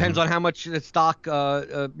 It depends on how much stock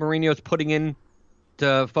Mourinho's putting in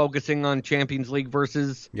focusing on Champions League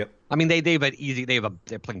versus. Yep. I mean, they're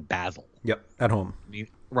playing Basel. Yep. At home.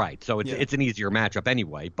 Right. So it's an easier matchup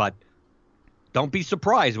anyway. But don't be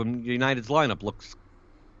surprised when United's lineup looks.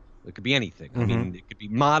 It could be anything. I mean, it could be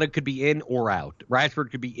Mata could be in or out.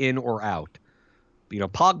 Rashford could be in or out.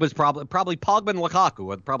 Pogba's probably Pogba and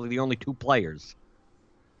Lukaku are probably the only two players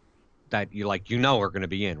that are going to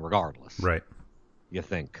be in regardless. Right. You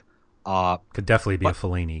think. Could definitely be a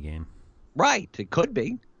Fellaini game. Right, it could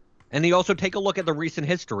be. And you also take a look at the recent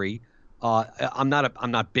history. I'm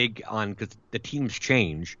not big on because the teams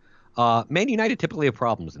change. Man United typically have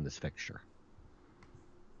problems in this fixture.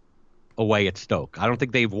 Away at Stoke, I don't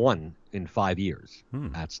think they've won in 5 years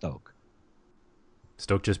at Stoke.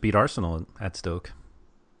 Stoke just beat Arsenal at Stoke.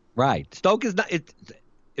 Right, Stoke is not.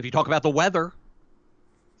 If you talk about the weather,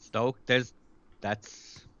 Stoke there's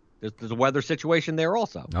a weather situation there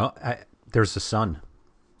also. Oh, there's the sun.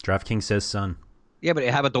 DraftKings says sun. Yeah, but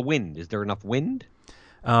how about the wind? Is there enough wind?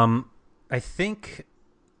 I think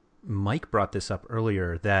Mike brought this up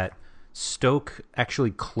earlier that Stoke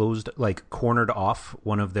actually cornered off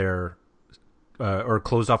one of their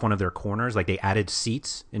closed off one of their corners. Like they added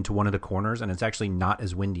seats into one of the corners, and it's actually not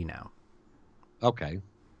as windy now. Okay.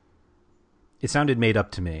 It sounded made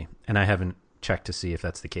up to me, and I haven't checked to see if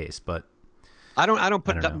that's the case, but I don't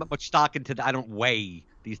put that much stock into that. I don't weigh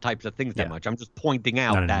these types of things that much. I'm just pointing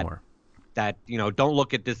out that don't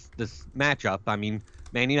look at this matchup. I mean,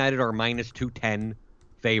 Man United are minus 210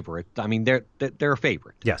 favorite. I mean, they're a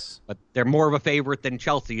favorite. Yes, but they're more of a favorite than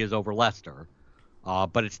Chelsea is over Leicester.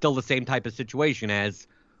 But it's still the same type of situation as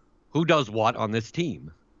who does what on this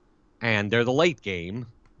team, and they're the late game.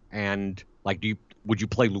 And would you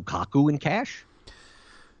play Lukaku in cash?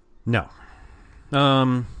 No.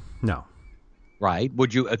 No. Right?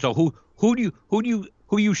 Would you? So who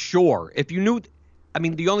you sure? If you knew, I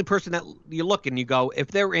mean, the only person that you look and you go, if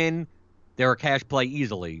they're in, they're a cash play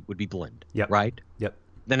easily would be Blind. Yep. Right? Yep.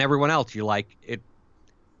 Then everyone else, you like it.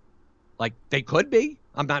 Like they could be.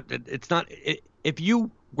 I'm not. It's not. If you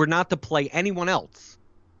were not to play anyone else,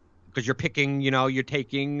 because you're picking, you're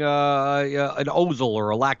taking an Ozil or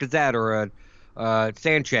a Lacazette or a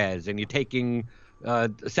Sanchez, and you're taking a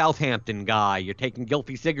Southampton guy, you're taking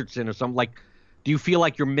Gylfi Sigurdsson or something like. Do you feel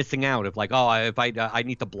like you're missing out if I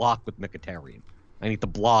need to block with Mkhitaryan, I need to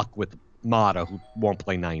block with Mata who won't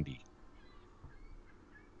play 90?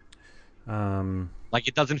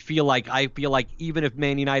 It doesn't feel like I feel like even if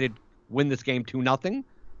Man United win this game 2-0,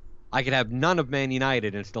 I could have none of Man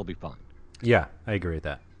United and still be fine. Yeah, I agree with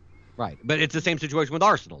that. Right, but it's the same situation with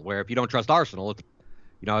Arsenal, where if you don't trust Arsenal, it's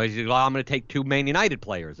I'm going to take two Man United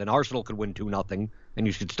players, and Arsenal could win 2-0, and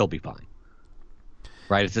you should still be fine.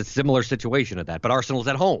 Right, it's a similar situation at that, but Arsenal's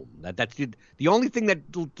at home. That's the only thing that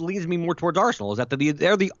leads me more towards Arsenal is that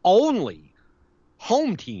they're the only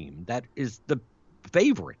home team that is the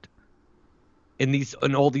favorite in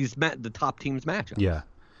all these the top teams matchups. Yeah.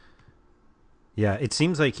 Yeah, it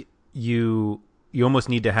seems like you almost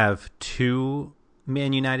need to have two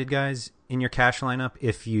Man United guys in your cash lineup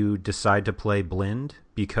if you decide to play Blind,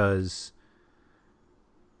 because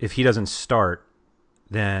if he doesn't start,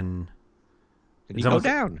 then you go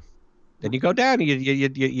down. Then you go down. You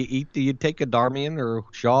take a Darmian or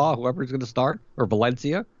Shaw, whoever's going to start, or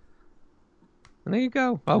Valencia, and there you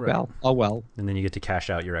go. Oh right. well. And then you get to cash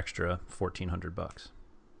out your extra $1,400.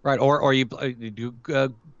 Right, or you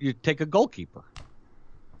take a goalkeeper.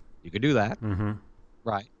 You could do that. Mm-hmm.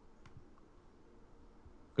 Right.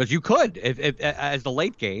 Because you could, if as the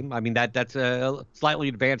late game. I mean, that's a slightly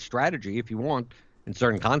advanced strategy if you want in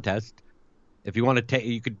certain contests. If you want to take,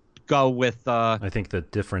 you could go with. I think the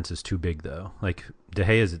difference is too big, though. Like De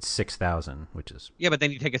Gea is at 6,000, which is. Yeah, but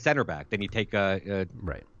then you take a center back. Then you take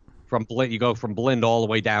right from Blind. You go from Blind all the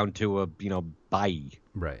way down to Bailly.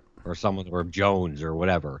 Right. Or someone, or Jones, or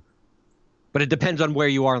whatever. But it depends on where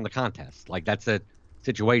you are in the contest. Like that's a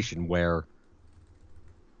situation where.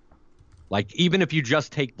 Like, even if you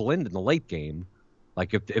just take Blind in the late game,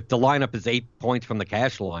 like if the lineup is 8 points from the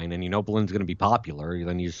cash line and Blind's going to be popular,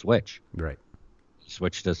 then you switch. Right.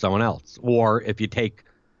 Switch to someone else. Or if you take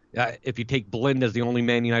Blind as the only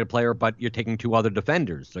Man United player, but you're taking two other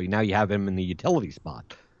defenders, so now you have him in the utility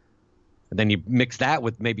spot. And then you mix that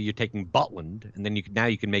with maybe you're taking Butland, and then you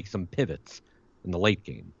can make some pivots in the late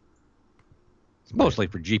game. It's mostly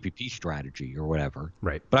for GPP strategy or whatever.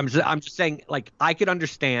 Right. But I'm just saying, like, I could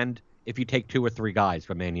understand if you take two or three guys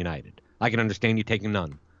from Man United. I can understand you taking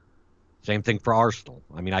none. Same thing for Arsenal.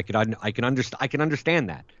 I mean, I can understand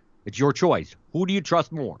that. It's your choice. Who do you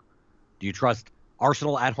trust more? Do you trust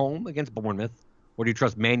Arsenal at home against Bournemouth, or do you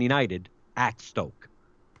trust Man United at Stoke?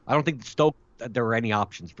 I don't think Stoke there are any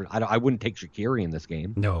options for. I wouldn't take Shaqiri in this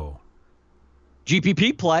game. No.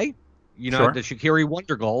 GPP play, Sure. the Shaqiri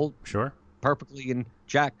wonder goal, Sure. perfectly in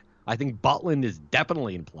check. I think Butland is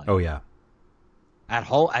definitely in play. Oh, yeah. At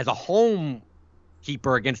home, as a home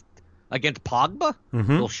keeper against Pogba, Mhm.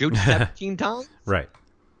 he'll shoot 17 times. Right.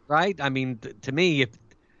 Right? I mean, to me, if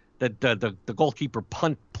the goalkeeper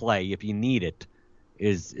punt play, if you need it,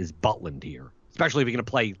 is Butland here. Especially if you're going to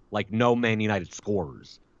play like no Man United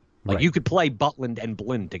scorers. Like Right. you could play Butland and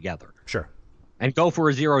Blind together Sure. and go for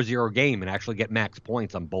a 0-0 game and actually get max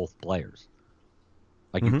points on both players.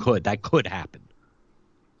 Like you could. That could happen.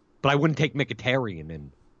 But I wouldn't take Mkhitaryan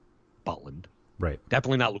and Butland. Right.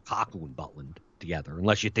 Definitely not Lukaku and Butland together,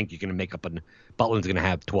 unless you think you're going to make up Butland's going to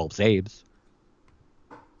have 12 saves.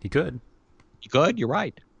 He could. You could. You're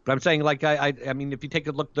right. But I'm saying, like, I mean, if you take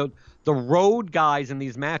a look, the road guys in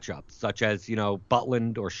these matchups, such as,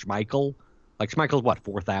 Butland or Schmeichel, like Schmeichel's what,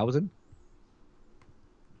 4,000?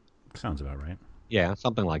 Sounds about right. Yeah,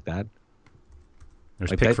 something like that. There's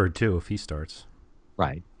Like Pickford, too, if he starts.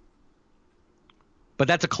 Right. But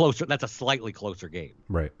that's a slightly closer game.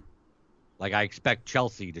 Right. Like I expect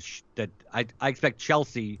Chelsea I expect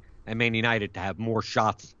Chelsea and Man United to have more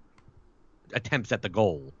attempts at the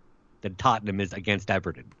goal than Tottenham is against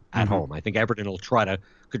Everton at home. I think Everton will try to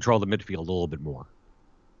control the midfield a little bit more.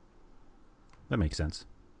 That makes sense.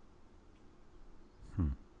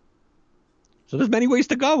 So there's many ways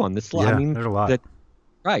to go on this slot. Yeah, I mean, there's a lot.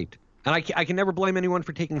 Right. And I can never blame anyone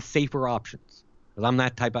for taking safer options. Because I'm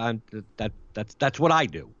that type of that's what I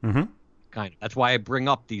do. Mm-hmm. Kind of. That's why I bring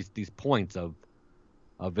up these points of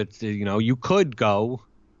it's you could go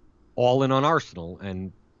all in on Arsenal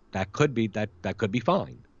and that could be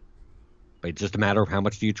fine. But it's just a matter of how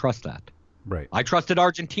much do you trust that. Right. I trusted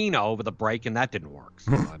Argentina over the break and that didn't work.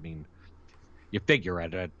 So I mean, you figure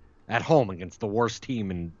at home against the worst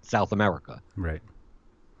team in South America. Right.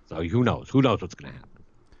 So who knows? Who knows what's going to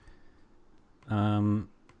happen?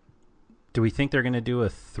 Do we think they're going to do a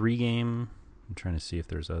 3-game? I'm trying to see if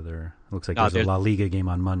there's other. It looks like No, there's a La Liga game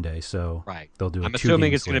on Monday, so Right. they'll do a 2-game I'm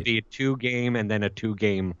assuming it's going to slate. be a 2-game and then a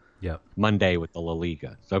 2-game Yep. Monday with the La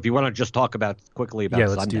Liga. So if you want to just talk quickly about Yeah,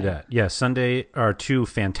 Sunday. let's do that. Yeah, Sunday are 2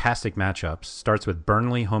 fantastic matchups. Starts with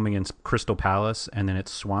Burnley home against Crystal Palace, and then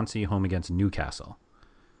it's Swansea home against Newcastle.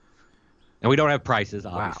 And we don't have prices,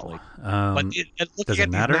 obviously. But looking does it at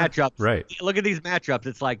matter? these matchups, Right. Look at these matchups.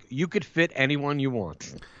 It's like you could fit anyone you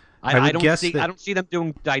want. I would I don't guess see. that- I don't see them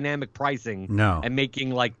doing dynamic pricing. No. And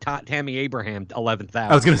making like Tammy Abraham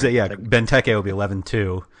 11,000. I was going to say, yeah, Benteke will be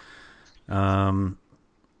 11-2.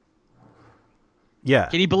 Yeah.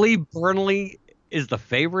 Can you believe Burnley is the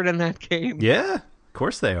favorite in that game? Yeah, of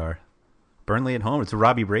course they are. Burnley at home. It's a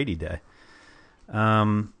Robbie Brady day.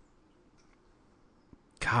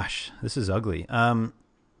 Gosh, this is ugly.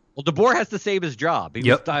 Well, De Boer has to save his job. He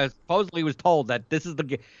Yep. supposedly was told that this is the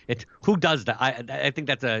game. Who does that? I think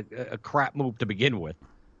that's a crap move to begin with.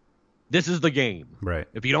 This is the game. Right.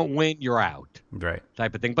 If you don't win, you're out. Right.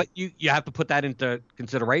 Type of thing. But you have to put that into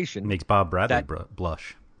consideration. Makes Bob Bradley That-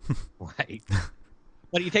 blush. Right.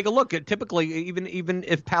 But you take a look at typically even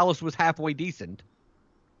if Palace was halfway decent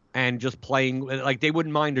and just playing like they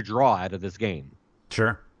wouldn't mind a draw out of this game.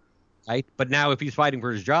 Sure. Right. But now if he's fighting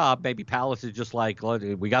for his job, maybe Palace is just like, "Look,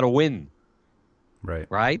 we got to win. Right.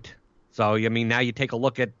 Right. So, I mean, now you take a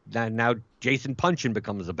look at now Jason Punchin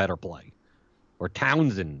becomes a better play or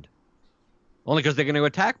Townsend only because they're going to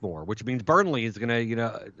attack more, which means Burnley is going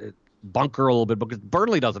to, bunker a little bit because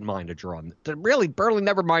Burnley doesn't mind a draw. Really, Burnley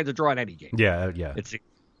never minds a draw in any game. Yeah, yeah. It's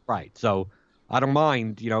right. So I don't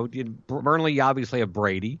mind, Burnley obviously have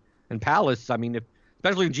Brady and Palace. I mean,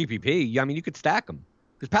 especially in GPP, I mean, you could stack them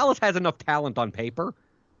because Palace has enough talent on paper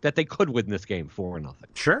that they could win this game 4-0.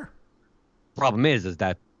 Sure. Problem is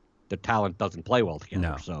that the talent doesn't play well together.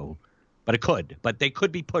 No. So, but it could. But they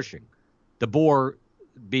could be pushing. De Boer,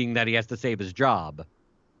 being that he has to save his job,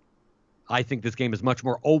 I think this game is much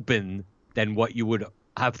more open than what you would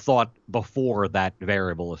have thought before that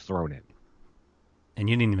variable is thrown in. And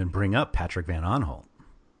you didn't even bring up Patrick Van Aanholt.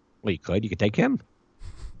 Well, you could take him.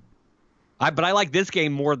 But I like this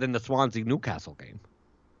game more than the Swansea Newcastle game.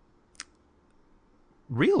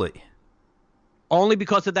 Really? Only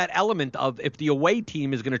because of that element of if the away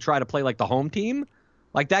team is going to try to play like the home team,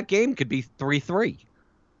 like that game could be 3-3.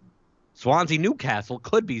 Swansea Newcastle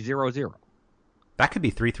could be 0-0. That could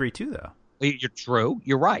be 3-3 too, though. You're true.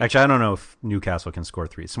 You're right. Actually, I don't know if Newcastle can score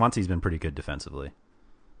 3. Swansea's been pretty good defensively.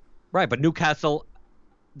 Right, but Newcastle,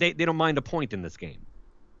 they don't mind a point in this game.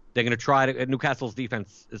 They're going to try to. Newcastle's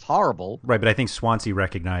defense is horrible. Right, but I think Swansea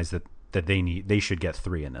recognized that they should get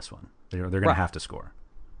 3 in this one. They're going to have to score.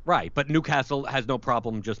 Right, but Newcastle has no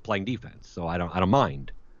problem just playing defense, so I don't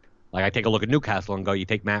mind. Like, I take a look at Newcastle and go, you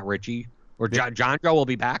take Matt Ritchie, or John Joe will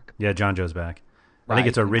be back. Yeah, John Joe's back. Right. I think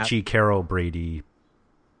it's a Ritchie, Carroll, Brady,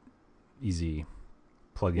 easy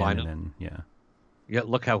plug in, lineup. and then Yeah,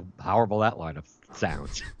 look how horrible that lineup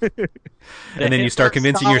sounds. And then you start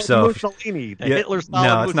convincing yourself. Mussolini, the Yeah, Hitler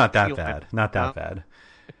no, it's not that Mussolini. bad. Not that bad.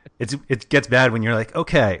 It gets bad when you're like,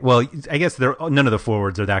 okay, well, I guess none of the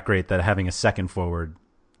forwards are that great that having a second forward,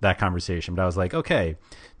 that conversation. But I was like, okay,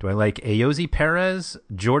 do I like Ayoze Perez,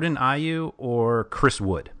 Jordan Ayew, or Chris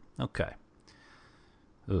Wood? Okay.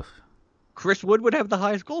 Oof. Chris Wood would have the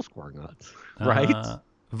highest goal scoring odds, right?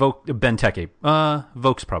 Benteke.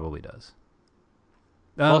 Vokes probably does.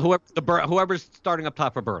 Well, whoever's starting up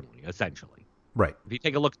top for Burnley, essentially. Right. If you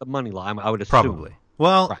take a look at the money line, I would assume. Probably.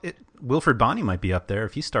 Well, Right. Wilfred Bonny might be up there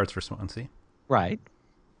if he starts for Swansea. Right.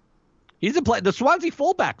 He's in play. The Swansea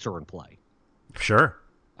fullbacks are in play. Sure.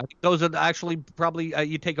 I think those are actually probably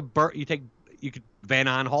you could Van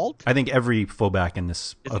Aanholt. I think every fullback in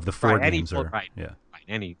this of the four any games full- are right. yeah. Right.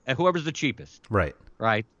 Any whoever's the cheapest. Right.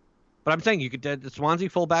 Right. But I'm saying you could the Swansea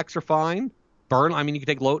fullbacks are fine. You could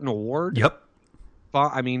take Lowton or Ward. Yep.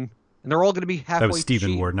 I mean, and they're all going to be halfway. That was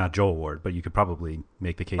Stephen cheap. Ward, not Joel Ward, but you could probably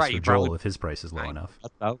make the case Right, for you Joel probably- if his price is low Right. enough.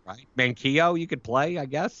 Oh, right. Manquillo, you could play, I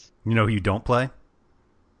guess. You know who you don't play?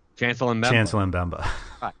 Chancel and Mbemba. Chancel and Mbemba.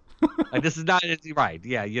 Right. Like, this is not right.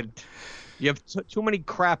 Yeah, you have too many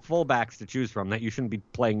crap fullbacks to choose from that you shouldn't be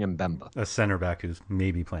playing Mbemba. A center back who's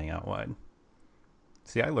maybe playing out wide.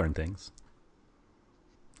 See, I learn things.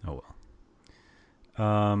 Oh well.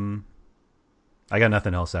 I got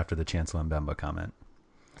nothing else after the Chancel and Mbemba comment.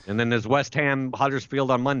 And then there's West Ham Huddersfield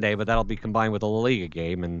on Monday, but that'll be combined with a La Liga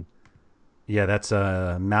game. And Yeah, that's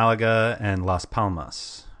Malaga and Las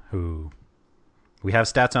Palmas, who we have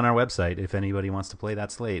stats on our website. If anybody wants to play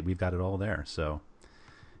that slate, we've got it all there. So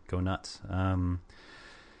go nuts.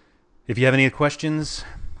 If you have any questions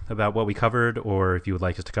about what we covered, or if you would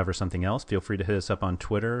like us to cover something else, feel free to hit us up on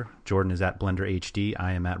Twitter. Jordan is at BlenderHD.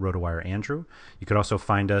 I am at RotoWire Andrew. You could also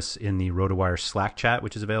find us in the RotoWire Slack chat,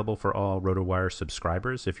 which is available for all RotoWire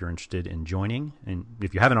subscribers if you're interested in joining. And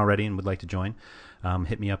if you haven't already and would like to join,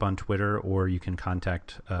 hit me up on Twitter, or you can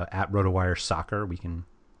contact at RotoWire Soccer. We can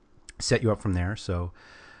set you up from there. So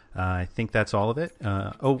I think that's all of it.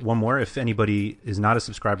 One more. If anybody is not a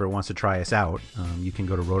subscriber and wants to try us out, you can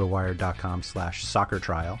go to rotowire.com/soccer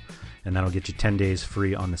trial, and that'll get you 10 days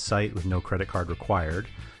free on the site with no credit card required.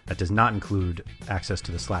 That does not include access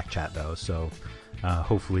to the Slack chat, though. So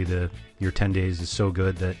hopefully your 10 days is so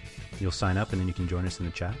good that you'll sign up and then you can join us in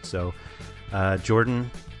the chat. So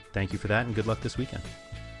Jordan, thank you for that, and good luck this weekend.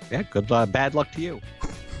 yeah, good bad luck to you.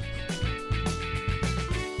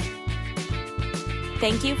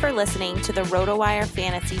 Thank you for listening to the RotoWire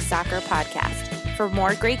Fantasy Soccer Podcast. For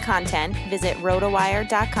more great content, visit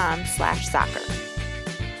rotowire.com/soccer.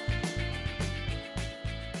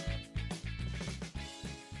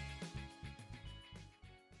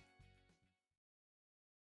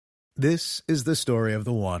 This is the story of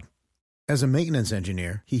the one. As a maintenance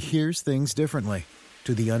engineer, he hears things differently.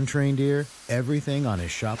 To the untrained ear, everything on his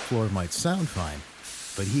shop floor might sound fine,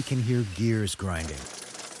 but he can hear gears grinding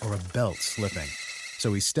or a belt slipping.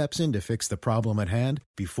 So he steps in to fix the problem at hand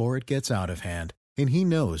before it gets out of hand. And he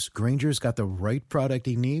knows Grainger's got the right product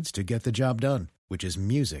he needs to get the job done, which is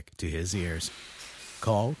music to his ears.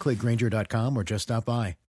 Call, click Grainger.com, or just stop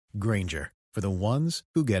by. Grainger, for the ones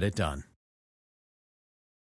who get it done.